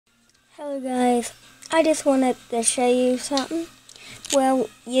Hello guys, I just wanted to show you something. Well,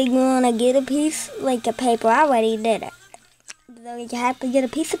 you're gonna get a piece, like a paper. I already did it. So you have to get a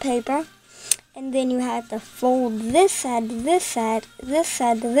piece of paper, and then you have to fold this side to this side, this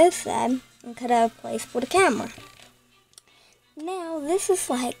side to this side, and cut out a place for the camera. Now, this is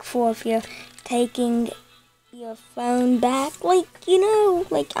like for if you're taking your phone back, like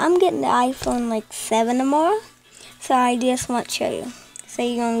I'm getting the iPhone like 7 tomorrow, so I just want to show you. So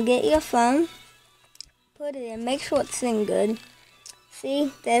you're gonna get your phone, put it in, make sure it's in good.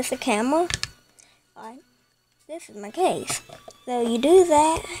 See, there's the camera. Alright, this is my case. So you do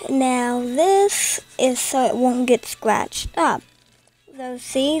that. Now this is so it won't get scratched up. So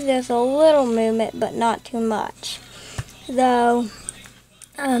see, there's a little movement, but not too much. So,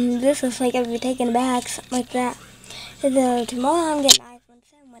 this is like if you're taking it back, something like that. So tomorrow I'm getting an iPhone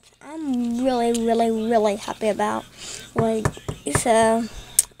 7, which I'm really happy about. Like, so,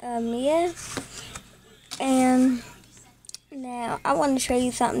 yeah. And now I want to show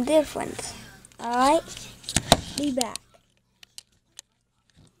you something different. Alright? Be back.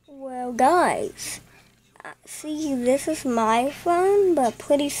 Well, guys, see, this is my phone, but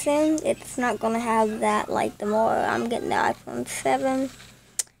pretty soon it's not going to have that. Like, tomorrow I'm getting the iPhone 7.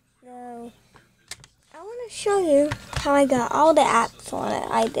 So, I want to show you how I got all the apps on it.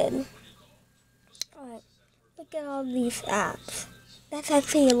 I did. Alright, look at all these apps. That's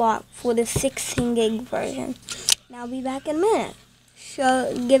actually a lot for the 16 gig version. Now I'll be back in a minute.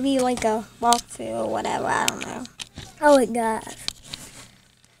 Give you like a walkthrough or whatever, I don't know. Alright guys.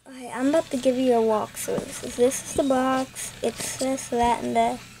 Alright, I'm about to give you a walkthrough. So this is the box. It's this, that, and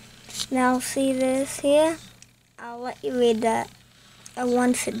that. Now see this here? I'll let you read that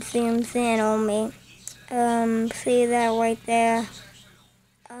once it zooms in on me. See that right there?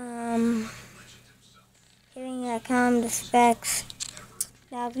 Hitting the specs.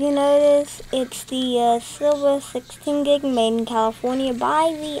 Now, if you notice, it's the silver 16 gig made in California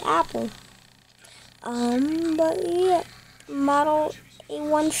by the Apple. But yeah, model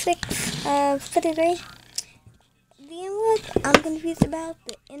A1653. Then what I'm confused about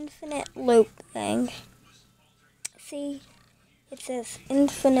the infinite loop thing. See, it says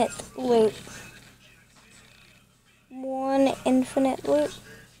infinite loop. One infinite loop.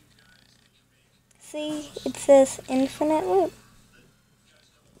 See, it says infinite loop.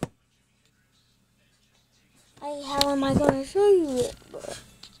 How am I going to show you it?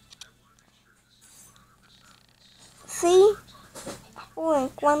 See?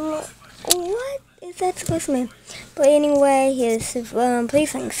 Look, what is that supposed to mean? But anyway,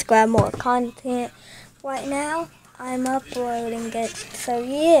 please subscribe more content. Right now, I'm uploading it, so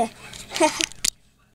yeah.